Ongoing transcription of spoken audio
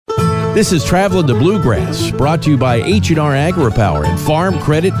This is Travelin' to Bluegrass, brought to you by H&R Agri-Power and Farm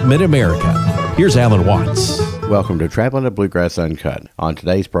Credit Mid-America. Here's Alan Watts. Welcome to Travelin' to Bluegrass Uncut. On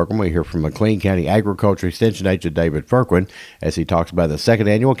today's program, we hear from McLean County Agriculture Extension Agent David Fourqurean as he talks about the second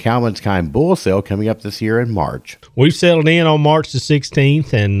annual Cowman's Kind Bull Sale coming up this year in March. We've settled in on March the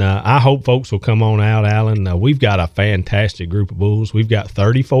 16th, and I hope folks will come on out, Alan. We've got a fantastic group of bulls. We've got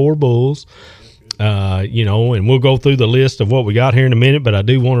 34 bulls. And we'll go through the list of what we got here in a minute, but I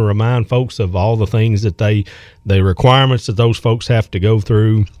do want to remind folks of all the things that the requirements that those folks have to go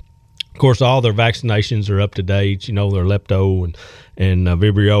through. Of course, all their vaccinations are up to date. Their lepto and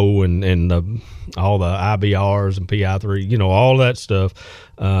Vibrio and all the IBRs and PI3, all that stuff.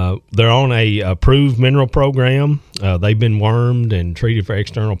 They're on a approved mineral program. They've been wormed and treated for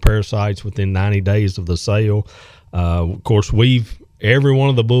external parasites within 90 days of the sale. Of course, every one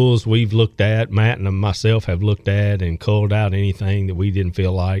of the bulls we've looked at, Matt and myself have looked at and culled out anything that we didn't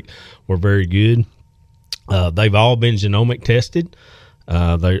feel like were very good. They've all been genomic tested.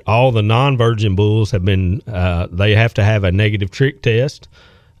 All the non-virgin bulls have been, they have to have a negative trick test.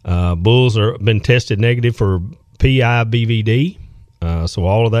 Bulls been tested negative for PIBVD. So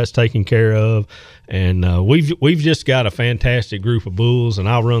all of that's taken care of. And we've just got a fantastic group of bulls, and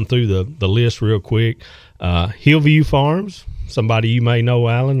I'll run through the list real quick. Hillview Farms. Somebody you may know,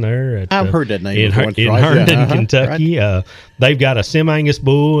 Alan, there. I've heard that name in Herndon, Kentucky. Right. They've got a Sem-Angus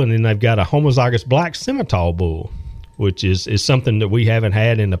bull, and then they've got a homozygous black Simmental bull, which is something that we haven't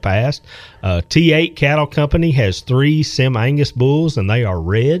had in the past. T8 Cattle Company has 3 Sem-Angus bulls, and they are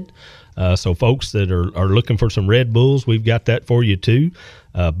red. So folks that are looking for some red bulls, we've got that for you too.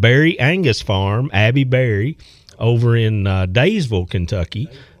 Berry Angus Farm, Abby Berry, over in Daysville, Kentucky.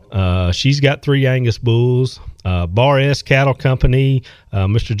 She's got 3 Angus bulls. Bar S Cattle Company,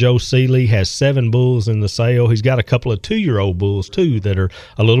 Mr. Joe Seeley has 7 bulls in the sale. He's got a couple of 2-year-old bulls too that are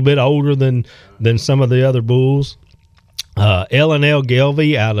a little bit older than some of the other bulls. L&L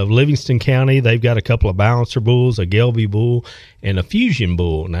Gelby out of Livingston County, they've got a couple of balancer bulls, a Gelby bull and a Fusion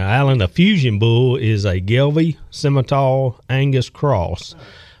bull. Now, Alan, a Fusion bull is a Gelby Simmental Angus cross.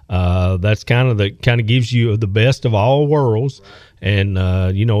 That's kind of gives you the best of all worlds. And,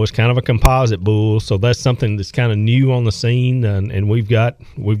 it's kind of a composite bull. So that's something that's kind of new on the scene. And we've got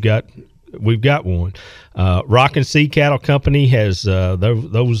one. Rock and Sea Cattle Company has,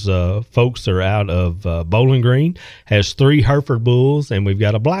 those folks are out of Bowling Green, has 3 Hereford bulls, and we've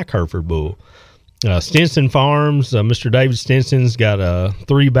got a black Hereford bull. Stinson Farms, Mr. David Stinson's got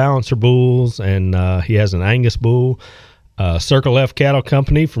 3 balancer bulls, and he has an Angus bull. Circle F Cattle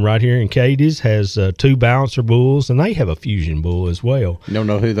Company from right here in Cadiz has 2 balancer bulls, and they have a Fusion bull as well. You don't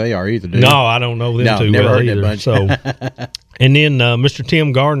know who they are either, do you? No, I don't know them too well either. So, and then Mr.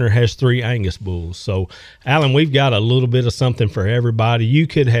 Tim Gardner has 3 Angus bulls. So, Alan, we've got a little bit of something for everybody. You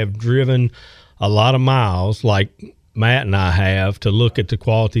could have driven a lot of miles like Matt and I have to look at the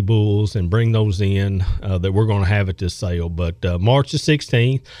quality bulls and bring those in that we're going to have at this sale. But March the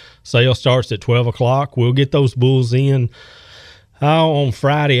 16th, sale starts at 12 o'clock. We'll get those bulls in on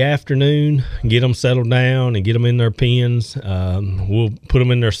Friday afternoon, get them settled down and get them in their pens. We'll put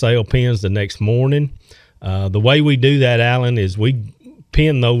them in their sale pens the next morning. The way we do that, Alan, is we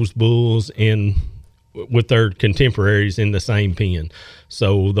pen those bulls in with their contemporaries in the same pen.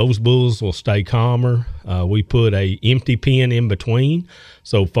 So those bulls will stay calmer. We put a empty pen in between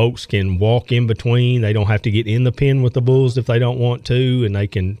so folks can walk in between. They don't have to get in the pen with the bulls if they don't want to, and they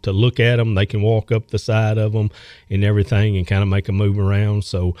can, to look at them, they can walk up the side of them and everything and kind of make them move around.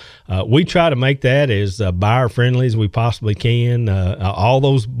 So we try to make that as buyer friendly as we possibly can. All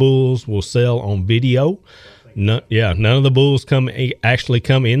those bulls will sell on video. None of the bulls actually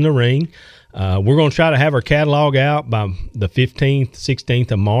come in the ring. We're going to try to have our catalog out by the 15th,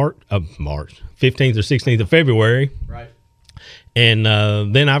 16th of March, 15th or 16th of February. Right. And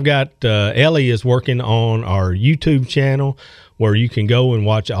then I've got Ellie is working on our YouTube channel where you can go and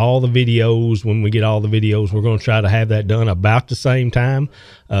watch all the videos. When we get all the videos, we're going to try to have that done about the same time.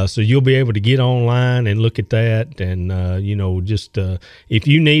 So you'll be able to get online and look at that. And, if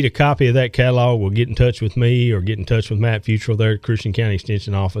you need a copy of that catalog, we'll get in touch with me or get in touch with Matt Futrell there at Christian County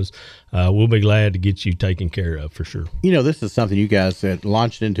Extension Office. We'll be glad to get you taken care of for sure. This is something you guys had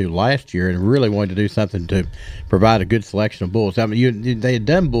launched into last year and really wanted to do something to provide a good selection of bulls. I mean, they had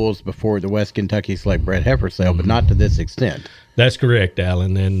done bulls before the West Kentucky Slate Bred Heifer sale, but not to this extent. That's correct,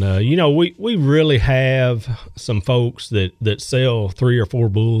 Alan. And, we really have some folks that sell 3 or 4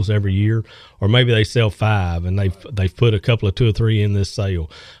 bulls every year, or maybe they sell 5 and they've put a couple of 2 or 3 in this sale.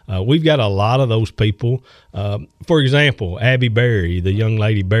 We've got a lot of those people. For example, Abby Berry, the young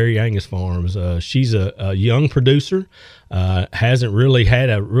lady, Berry Angus Farms, she's a young producer. hasn't really had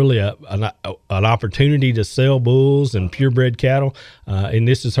an opportunity to sell bulls and purebred cattle, and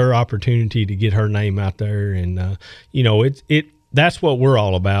this is her opportunity to get her name out there. And that's what we're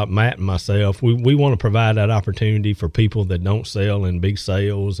all about, Matt and myself. We want to provide that opportunity for people that don't sell in big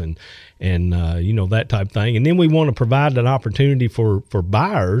sales and that type of thing. And then we want to provide that opportunity for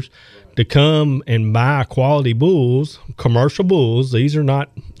buyers to come and buy quality bulls, commercial bulls. These are not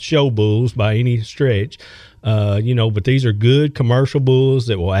show bulls by any stretch, but these are good commercial bulls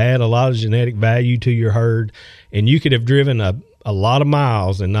that will add a lot of genetic value to your herd. And you could have driven a lot of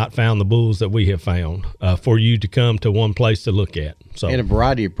miles and not found the bulls that we have found for you to come to one place to look at. So, and a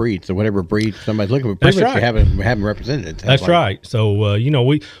variety of breeds. So whatever breed somebody's looking for, pretty much you have them represented. That's right. So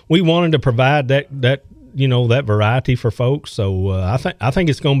we wanted to provide that variety for folks. So I think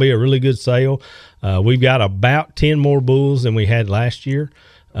it's going to be a really good sale. We've got about 10 more bulls than we had last year.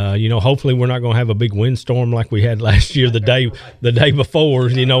 Hopefully we're not going to have a big windstorm like we had last year, the day before,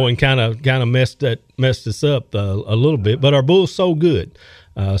 and kind of messed us up a little bit. But our bulls sold good,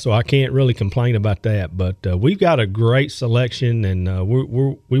 so I can't really complain about that. But we've got a great selection, and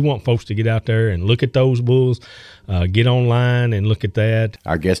we want folks to get out there and look at those bulls. Get online and look at that.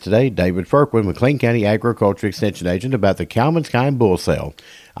 Our guest today, David Fourqurean, McLean County Agriculture Extension Agent, about the Cowman's Kind Bull Sale.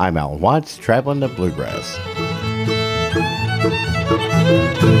 I'm Alan Watts, Travelin the Bluegrass.